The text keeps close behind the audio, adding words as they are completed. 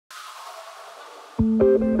Have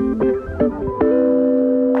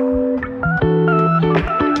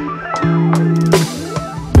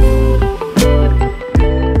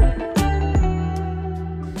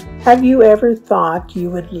you ever thought you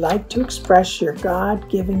would like to express your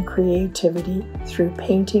God-given creativity through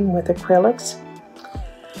painting with acrylics?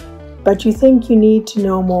 But you think you need to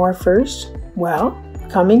know more first? Well,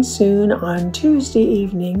 coming soon on Tuesday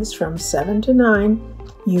evenings from 7 to 9,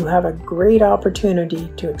 you have a great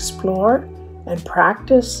opportunity to explore and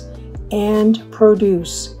practice and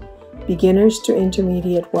produce Beginners to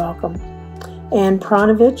Intermediate Welcome. Anne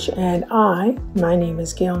Pronovich and my name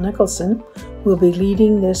is Gail Nicholson, will be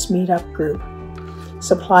leading this meetup group.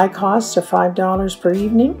 Supply costs are $5 per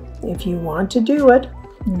evening. If you want to do it,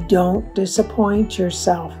 don't disappoint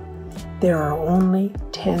yourself. There are only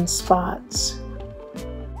 10 spots.